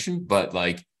products I mentioned, but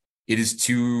like it is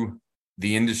to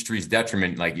the industry's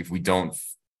detriment, like if we don't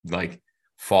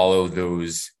follow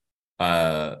those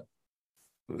learning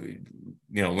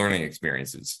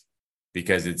experiences,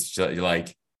 because it's just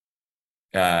like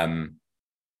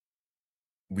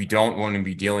we don't want to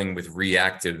be dealing with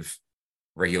reactive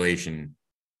regulation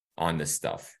on this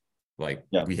stuff.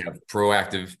 We have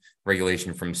proactive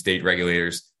regulation from state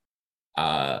regulators.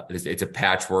 It's a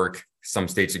patchwork. Some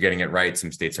states are getting it right,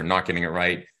 some states are not getting it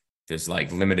right. There's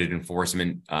like limited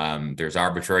enforcement. There's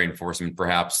arbitrary enforcement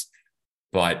perhaps,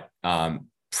 but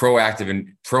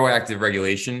proactive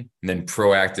regulation and then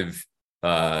proactive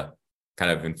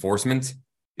kind of enforcement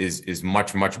is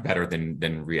much, much better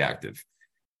than reactive.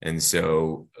 And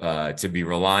so to be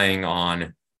relying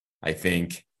on, I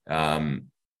think,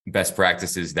 best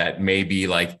practices that may be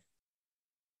like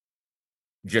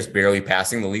just barely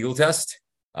passing the legal test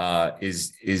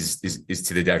is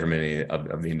to the detriment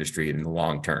of the industry in the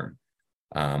long term.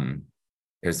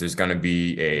 Because there's going to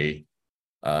be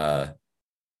the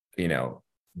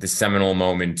seminal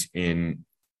moment in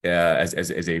as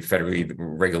a federally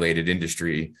regulated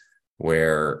industry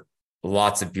where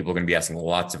lots of people are going to be asking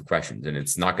lots of questions, and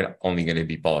it's not only going to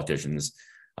be politicians.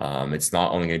 It's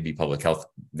not only going to be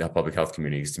the public health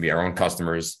community. It's going to be our own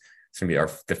customers. It's going to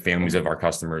be the families of our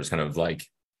customers, kind of like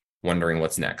wondering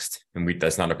what's next. And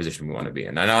that's not a position we want to be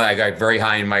in. I know I got very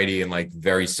high and mighty and like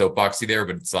very soapboxy there,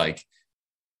 but it's like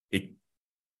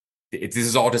this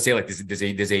is all to say like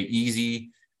there's a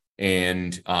easy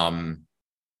and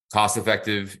cost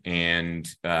effective and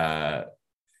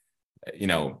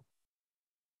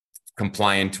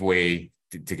compliant way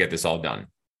to get this all done.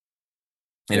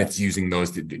 And it's using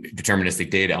those deterministic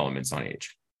data elements on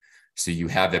age. So you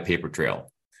have that paper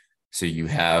trail. So you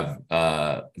have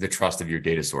the trust of your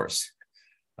data source.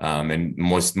 And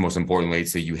most importantly,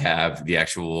 so you have the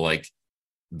actual like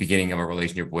beginning of a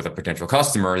relationship with a potential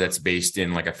customer that's based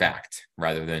in like a fact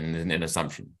rather than an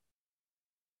assumption.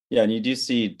 Yeah, and you do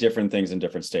see different things in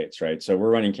different states, right? So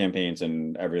we're running campaigns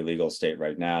in every legal state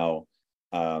right now.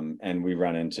 And we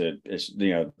run into,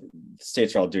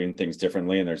 states are all doing things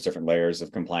differently, and there's different layers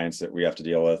of compliance that we have to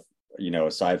deal with.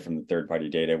 Aside from the third-party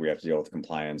data, we have to deal with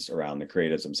compliance around the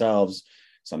creatives themselves.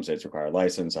 Some states require a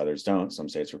license, others don't. Some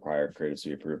states require creatives to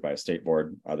be approved by a state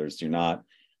board, others do not.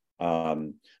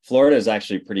 Florida is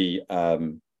actually pretty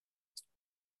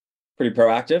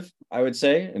proactive, I would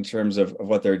say, in terms of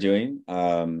what they're doing.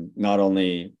 Not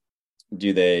only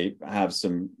do they have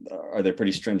are they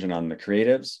pretty stringent on the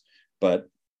creatives, but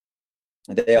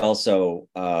they also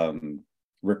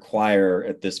require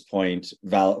at this point,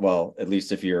 at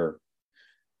least if you're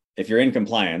in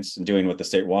compliance and doing what the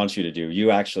state wants you to do,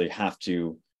 you actually have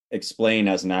to explain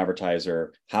as an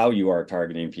advertiser how you are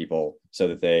targeting people so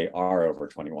that they are over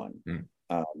 21.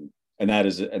 And that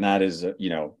is,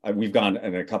 we've gone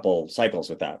in a couple cycles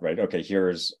with that, right? Okay,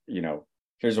 here's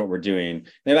what we're doing.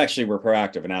 They actually were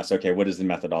proactive and asked, okay, what is the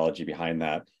methodology behind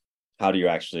that? How do you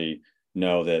actually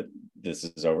know that this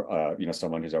is over,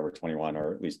 someone who's over 21,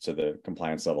 or at least to the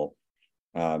compliance level?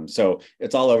 So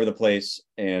it's all over the place.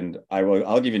 And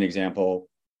I'll give you an example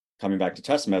coming back to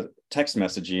text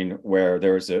messaging, where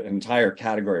there was an entire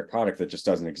category of product that just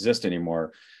doesn't exist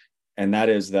anymore. And that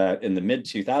is that in the mid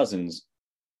 2000s,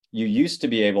 you used to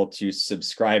be able to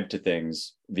subscribe to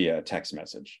things via text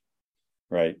message,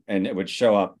 right? And it would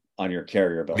show up on your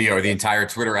carrier bill. The entire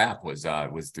Twitter app was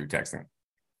through texting.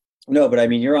 No, but I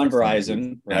mean, you're on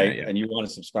Verizon, right? Yeah. And you want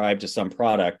to subscribe to some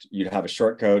product, you'd have a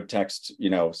short code text,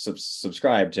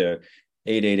 subscribe to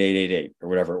 88888 or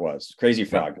whatever it was. Crazy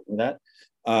Frog, remember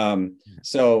that?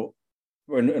 So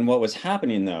what was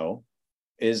happening though,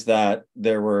 is that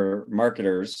there were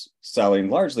marketers selling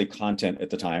largely content at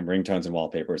the time, ringtones and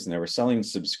wallpapers, and they were selling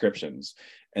subscriptions,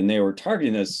 and they were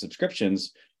targeting those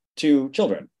subscriptions to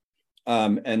children.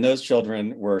 And those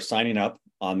children were signing up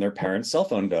on their parents' cell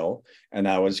phone bill, and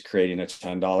that was creating a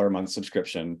 $10 a month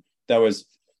subscription that was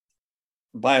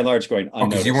by and large going unnoticed.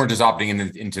 Because you weren't just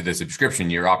opting into the subscription,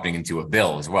 you're opting into a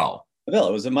bill as well. A bill,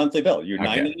 it was a monthly bill. You're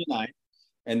 $9.99,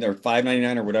 and they're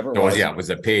 $5.99 or whatever it was. Yeah, it was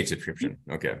a paid subscription.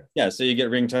 Okay. Yeah, so you get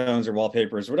ringtones or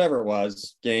wallpapers, whatever it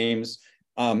was, games.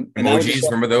 Emojis,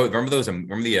 remember those? Remember the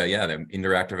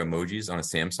interactive emojis on a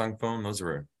Samsung phone? Those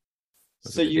were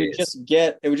so you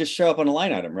it would just show up on a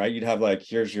line item, right? You'd have like,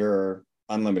 here's your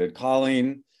unlimited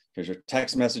calling, here's your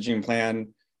text messaging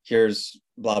plan, here's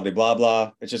blah, blah, blah,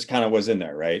 blah. It just kind of was in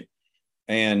there, right?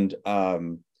 And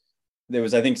there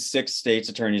was, I think, 6 states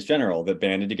attorneys general that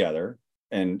banded together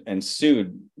and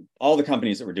sued all the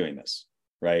companies that were doing this,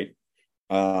 right?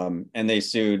 And they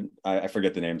sued, I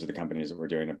forget the names of the companies that were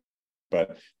doing it,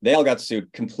 but they all got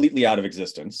sued completely out of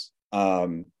existence.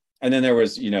 And then there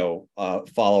was,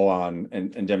 follow-on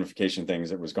and indemnification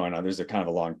things that was going on. There's a kind of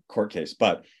a long court case,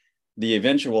 but the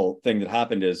eventual thing that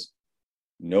happened is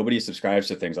nobody subscribes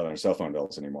to things on their cell phone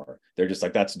bills anymore. They're just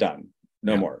like, that's done,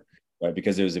 no more, right?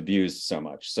 Because it was abused so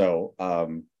much. So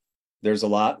there's a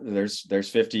lot. There's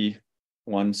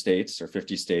 51 states or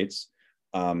 50 states.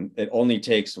 It only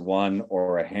takes one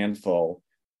or a handful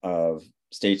of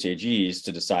states AGs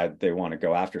to decide that they want to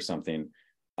go after something.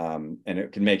 And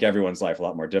it can make everyone's life a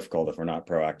lot more difficult if we're not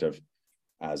proactive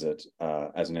as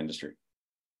an industry.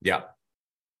 Yeah.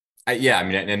 I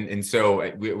mean, and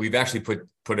so we've actually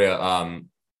put a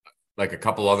like a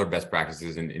couple other best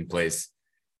practices in place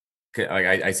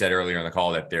like I said earlier in the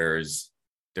call, that there's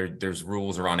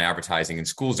rules around advertising in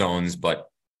school zones, but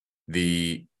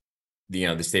the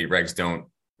state regs don't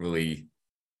really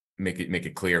make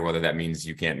it clear whether that means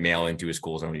you can't mail into a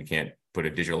school zone, you can't put a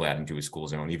digital ad into a school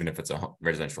zone, even if it's a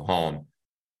residential home.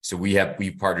 So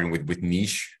we partnered with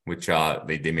Niche, which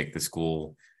they make the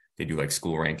school, they do like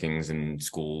school rankings and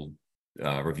school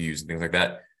reviews and things like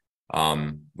that.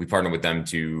 We partnered with them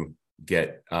to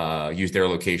get use their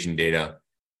location data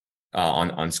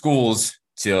on schools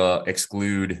to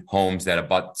exclude homes that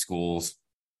abut schools,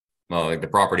 like the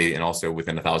property, and also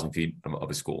within 1,000 feet of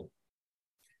a school.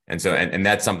 And so, and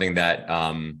that's something that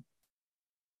I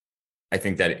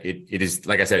think that it is,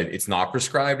 like I said, it's not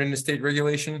prescribed in the state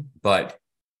regulation, but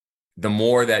the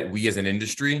more that we as an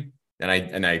industry,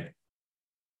 and I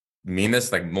mean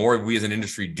this, like more we as an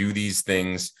industry do these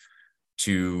things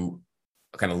to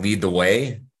kind of lead the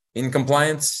way in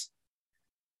compliance,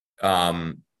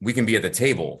 we can be at the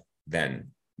table then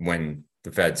when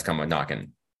the feds come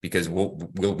knocking, because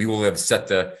we will have set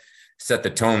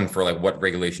the tone for like what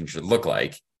regulation should look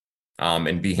like,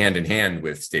 and be hand in hand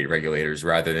with state regulators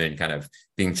rather than kind of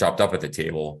being chopped up at the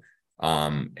table,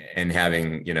 and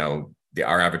having,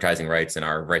 our advertising rights and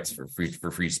our rights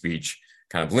for free speech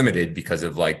kind of limited because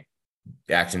of like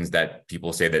actions that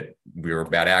people say that we were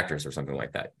bad actors or something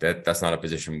like that. That's not a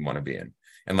position we want to be in.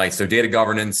 And like, so data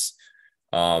governance,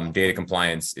 data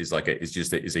compliance is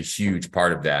a huge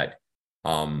part of that.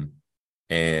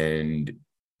 And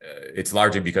it's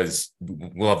largely because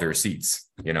we'll have the receipts,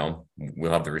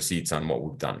 we'll have the receipts on what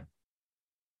we've done.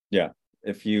 Yeah.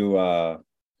 If you, as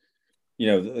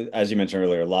you mentioned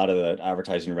earlier, a lot of the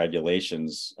advertising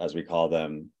regulations, as we call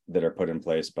them, that are put in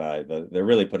place they're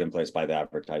really put in place by the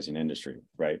advertising industry,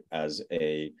 right? As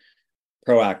a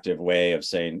proactive way of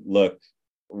saying, look,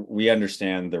 we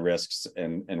understand the risks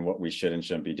and what we should and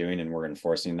shouldn't be doing, and we're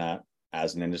enforcing that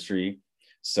as an industry,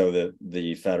 so that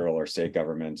the federal or state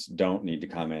governments don't need to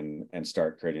come in and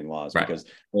start creating laws, right? Because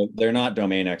they're not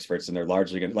domain experts, and they're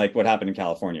largely going to, like what happened in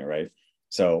California, right?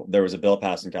 So there was a bill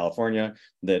passed in California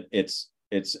that its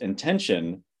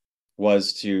intention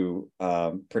was to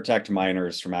protect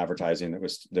minors from advertising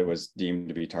that was deemed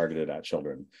to be targeted at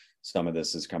children. Some of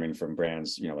this is coming from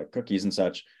brands, like cookies and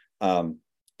such.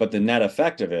 But the net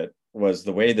effect of it was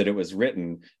the way that it was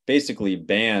written basically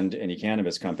banned any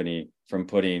cannabis company from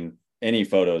putting any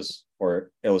photos or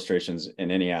illustrations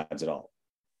in any ads at all,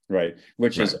 right?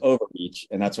 Which is overreach.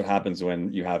 And that's what happens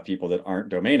when you have people that aren't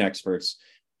domain experts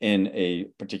in a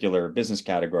particular business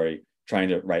category trying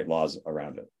to write laws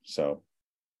around it. So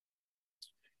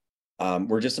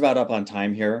we're just about up on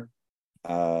time here.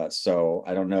 So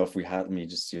I don't know if let me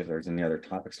just see if there's any other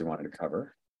topics we wanted to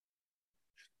cover.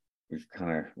 We've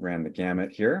kind of ran the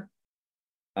gamut here.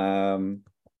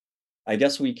 I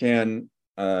guess we can,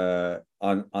 on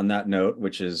that note,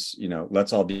 which is,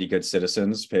 let's all be good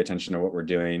citizens, pay attention to what we're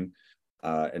doing,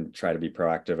 and try to be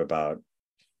proactive about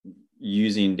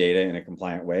using data in a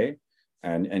compliant way,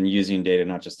 and using data,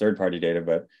 not just third-party data,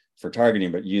 but for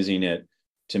targeting, but using it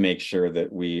to make sure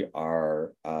that we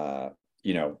are,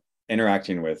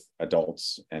 interacting with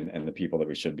adults and the people that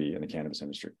we should be in the cannabis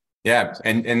industry. Yeah.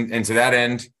 And to that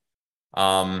end,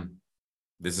 I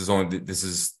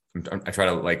try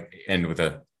to like end with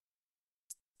a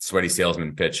sweaty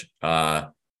salesman pitch.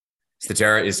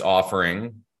 Statara is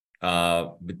offering,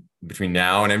 between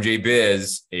now and MJ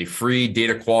Biz, a free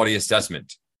data quality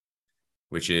assessment,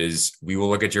 which is, we will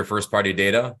look at your first party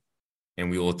data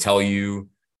and we will tell you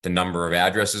the number of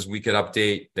addresses we could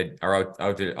update that are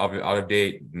out of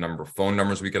date, the number of phone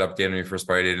numbers we could update on your first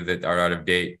party data that are out of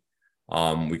date.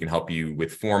 We can help you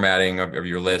with formatting of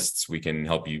your lists. We can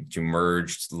help you to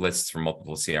merge lists from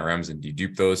multiple CRMs and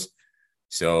dedupe those.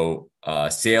 So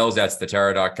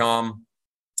sales@statara.com.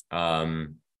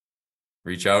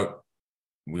 Reach out.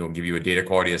 We'll give you a data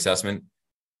quality assessment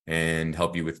and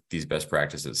help you with these best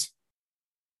practices.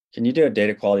 Can you do a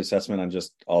data quality assessment on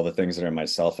just all the things that are in my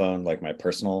cell phone, like my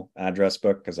personal address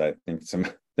book? Because I think some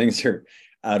things are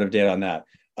out of date on that.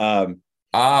 Probably.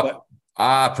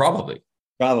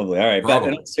 All right. But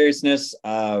in all seriousness,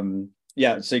 so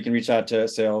you can reach out to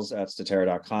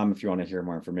sales@statara.com if you want to hear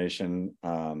more information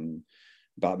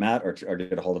about Matt, or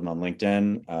get a hold of him on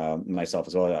LinkedIn. Myself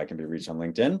as well, I can be reached on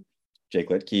LinkedIn, Jake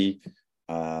Litke,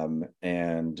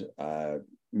 and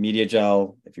Media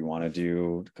Gel. If you want to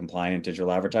do compliant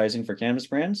digital advertising for cannabis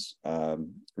brands,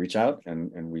 reach out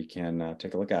and we can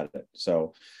take a look at it.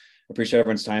 So appreciate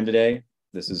everyone's time today.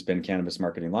 This has been Cannabis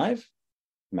Marketing Live.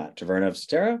 Matt Taverna of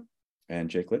Statara and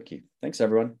Jake Litke. Thanks,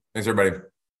 everyone. Thanks, everybody.